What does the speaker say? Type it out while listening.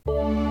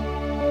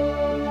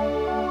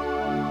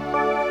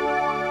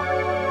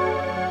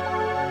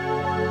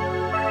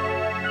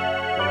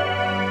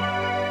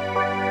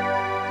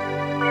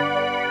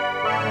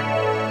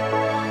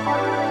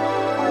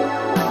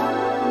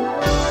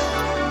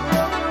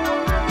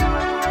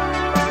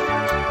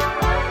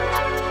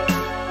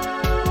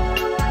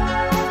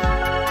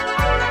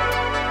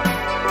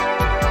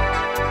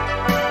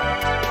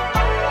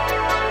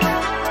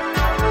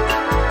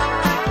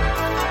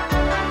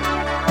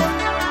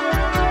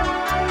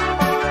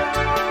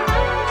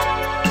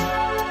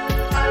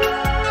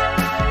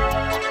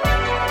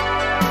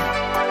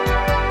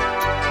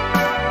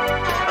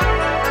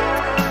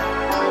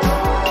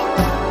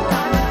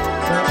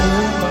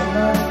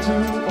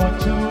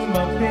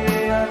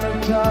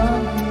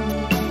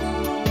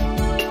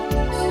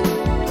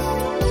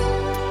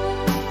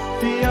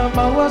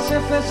maua se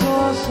fe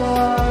soa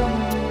soa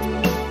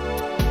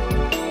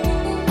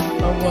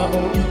awa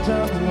o ita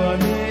ua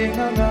le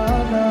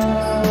ngangana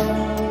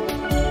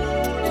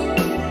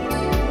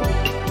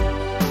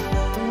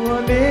ua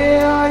le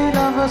ai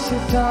lava se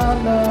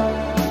tala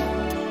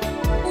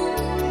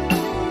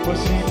o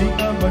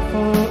silinga mai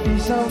fo i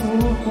sa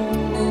upo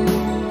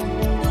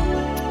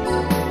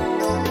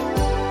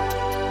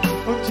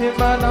o te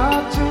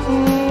manatu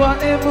ua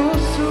e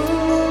musu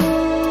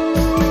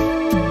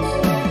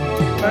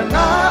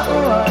Mana o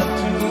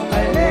atu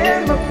ai le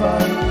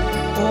mapai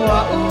o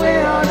a ue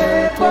a le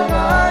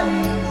pangai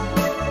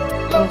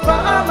Lo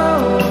whaama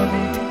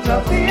oni ta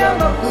pia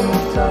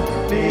maputa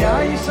le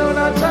ai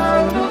sona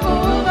taunu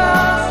unga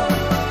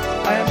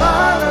Ai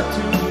mana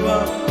tua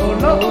o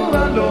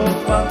loa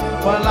lopa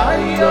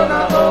walai o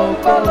na o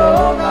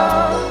palonga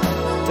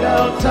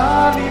Leo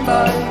tali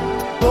mai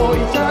o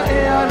ita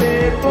e a le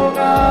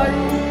pangai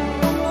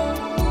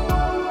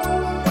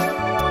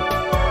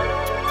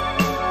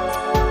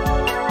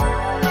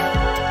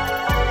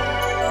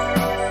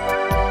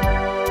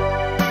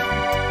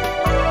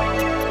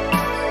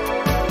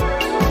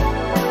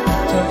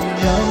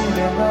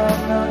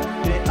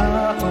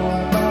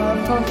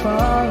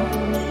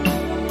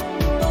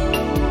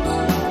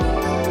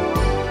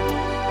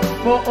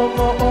Mo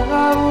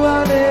ngā ua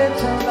le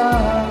tana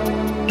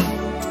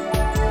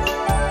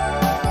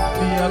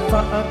Pia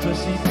whaato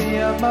si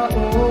pia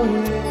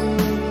maoe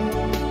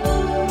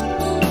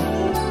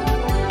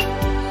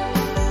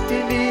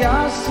Ini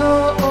aso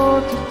o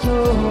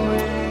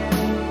tutoe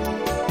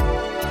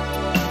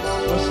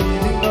O si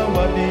ringa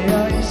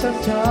wadea i sa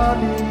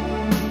tali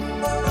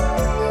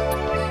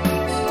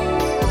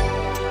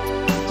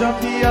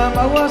Jopia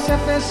maua se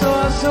fe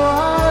soa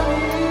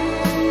soani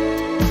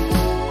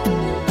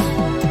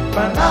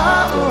Mana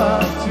o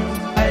atu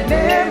ai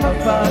le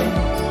mapai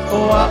O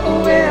a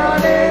ue a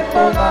le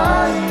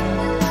pangai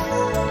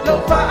Lo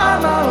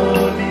whaama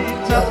oli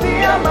ta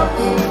pia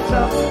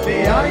maputa Le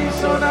ai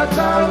sona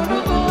taunu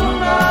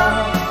unga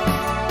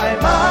Ai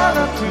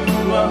mana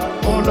tua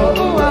o lo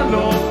ua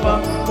lopa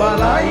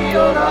Walai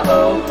o na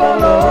o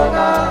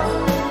palonga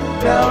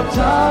Leo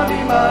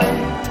tali mai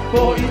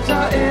Po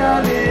ita e a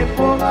le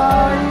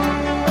pangai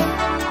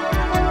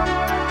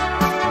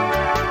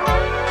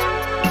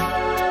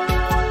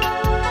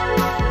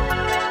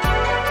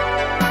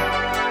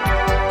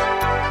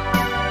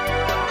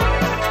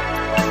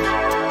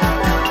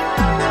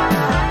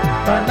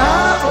Mana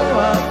o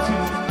atu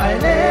ai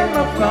le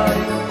mapai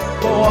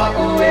O a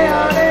ue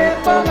a le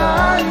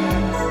pangai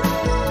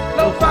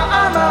Lo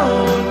whaama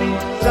oni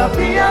ta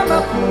pia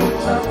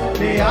maputa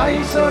Le ai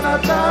sona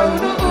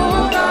taunu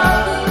unga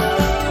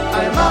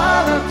Ai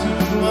mana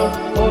tua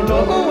o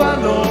lo ua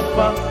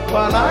lopa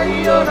Walai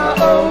o na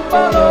o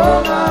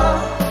palonga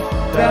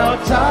Leo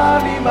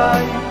tali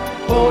mai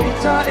O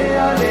ita e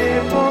a le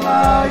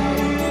pangai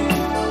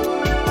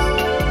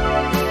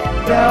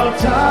Leo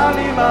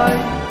tali mai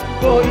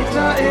Ko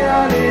ita e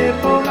a le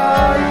po